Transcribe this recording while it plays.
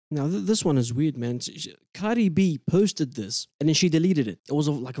Now, this one is weird, man. Cardi B posted this and then she deleted it. It was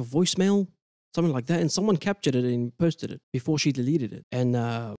like a voicemail, something like that. And someone captured it and posted it before she deleted it. And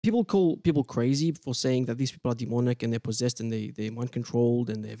people call people crazy for saying that these people are demonic and they're possessed and they're mind controlled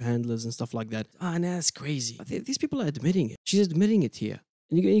and they have handlers and stuff like that. Ah, nah, that's crazy. These people are admitting it. She's admitting it here.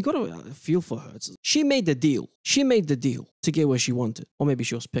 And you got to feel for her. She made the deal. She made the deal to get where she wanted. Or maybe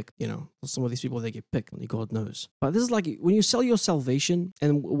she was picked, you know. Some of these people, they get picked. Only God knows. But this is like when you sell your salvation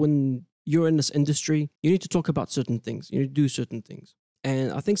and when you're in this industry, you need to talk about certain things. You need to do certain things.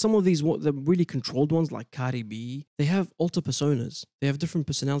 And I think some of these, the really controlled ones like Cardi B, they have alter personas. They have different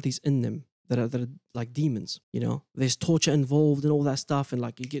personalities in them that are like demons, you know? There's torture involved and all that stuff. And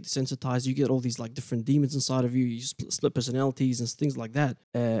like you get desensitized, you get all these like different demons inside of you. You split personalities and things like that.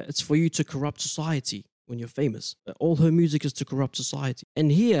 It's for you to corrupt society when you're famous. All her music is to corrupt society. And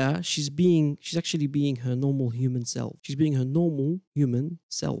here she's actually being her normal human self. She's being her normal human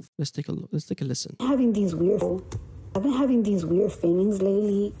self. Let's take a look. Let's take a listen. I've been having these weird feelings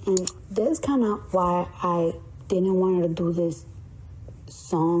lately, and that's kind of why I didn't want to do this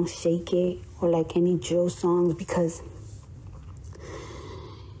song, Shake It, or like any drill songs, because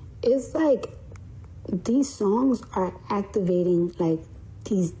it's like these songs are activating like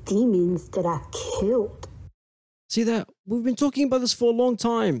these demons that I killed. See that? We've been talking about this for a long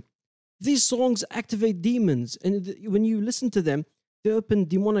time. These songs activate demons, and when you listen to them, they open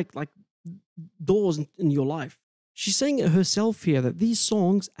demonic like doors in your life. She's saying it herself here that these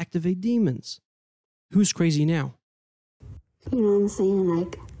songs activate demons. Who's crazy now? You know what I'm saying?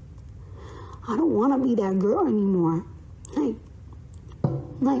 Like, I don't want to be that girl anymore.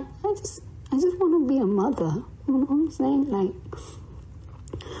 Like I just want to be a mother. You know what I'm saying? Like,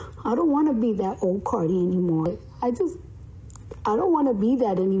 I don't want to be that old Cardi anymore. I don't want to be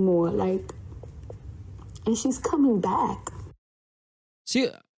that anymore. Like, and she's coming back. See,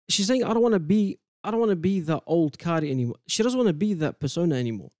 she's saying, I don't want to be the old Cardi anymore. She doesn't want to be that persona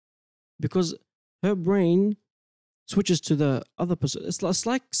anymore because her brain switches to the other person. It's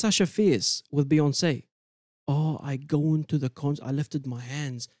like Sasha Fierce with Beyonce. Oh, I go into the I lifted my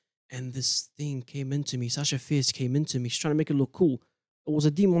hands and this thing came into me. Sasha Fierce came into me. She's trying to make it look cool. It was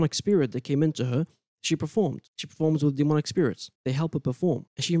a demonic spirit that came into her. She performed. She performs with demonic spirits. They help her perform,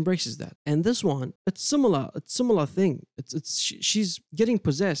 and she embraces that. And this one, it's similar. It's similar thing. She's getting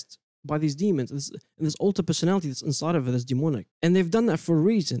possessed by these demons, and this alter personality that's inside of her that's demonic. And they've done that for a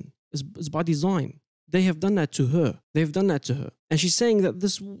reason. It's by design. They have done that to her. They've done that to her. And she's saying that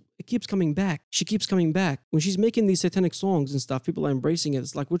it keeps coming back. She keeps coming back. When she's making these satanic songs and stuff, people are embracing it.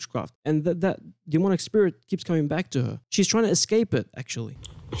 It's like witchcraft. And that demonic spirit keeps coming back to her. She's trying to escape it, actually.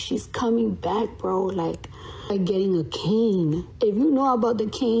 She's coming back, bro, like getting a cane. If you know about the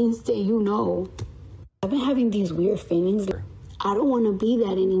canes, then you know. I've been having these weird feelings. I don't want to be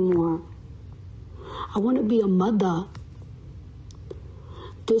that anymore. I want to be a mother.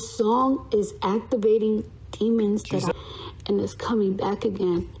 This song is activating demons and it's coming back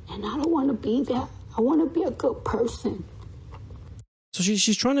again. And I don't want to be that. I want to be a good person. So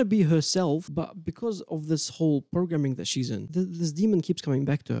she's trying to be herself, but because of this whole programming that she's in, this demon keeps coming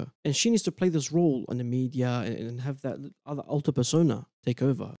back to her. And she needs to play this role on the media and have that other alter persona take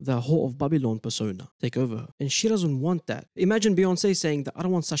over. The whole of Babylon persona take over her. And she doesn't want that. Imagine Beyonce saying that I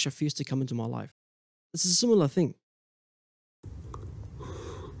don't want Sasha Fierce to come into my life. This is a similar thing.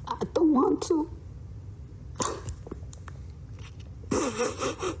 I don't want to.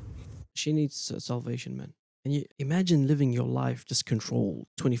 She needs salvation, man. And you imagine living your life just controlled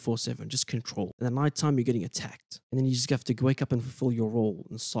 24/7, just control. And at night time, you're getting attacked. And then you just have to wake up and fulfill your role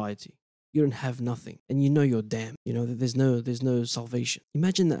in society. You don't have nothing. And you know you're damned. You know that there's no salvation.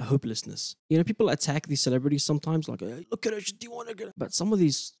 Imagine that hopelessness. You know, people attack these celebrities sometimes like, hey, look at her, she's demonic. But some of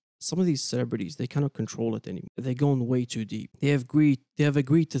these celebrities, they cannot control it anymore. They're going way too deep. They have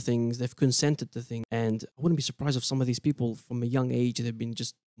agreed to things, they've consented to things. And I wouldn't be surprised if some of these people from a young age, they've been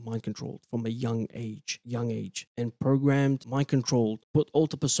just mind controlled from a young age, and programmed, mind controlled, put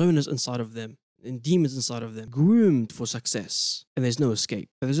alter personas inside of them and demons inside of them, groomed for success. And there's no escape.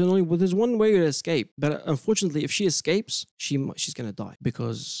 There's one way to escape. But unfortunately, if she escapes, she's going to die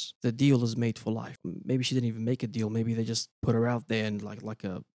because the deal is made for life. Maybe she didn't even make a deal. Maybe they just put her out there and like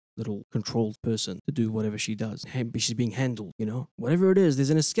a little controlled person to do whatever she does. She's being handled, you know? Whatever it is,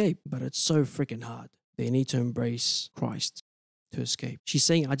 there's an escape, but it's so freaking hard. They need to embrace Christ to escape. She's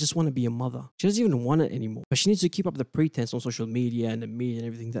saying, I just want to be a mother. She doesn't even want it anymore. But she needs to keep up the pretense on social media and the media and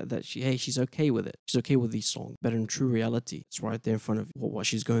everything that she's okay with it. She's okay with these songs. But in true reality, it's right there in front of what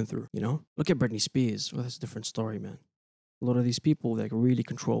she's going through, you know? Look at Britney Spears. Well, that's a different story, man. A lot of these people, they're really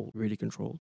controlled, really controlled.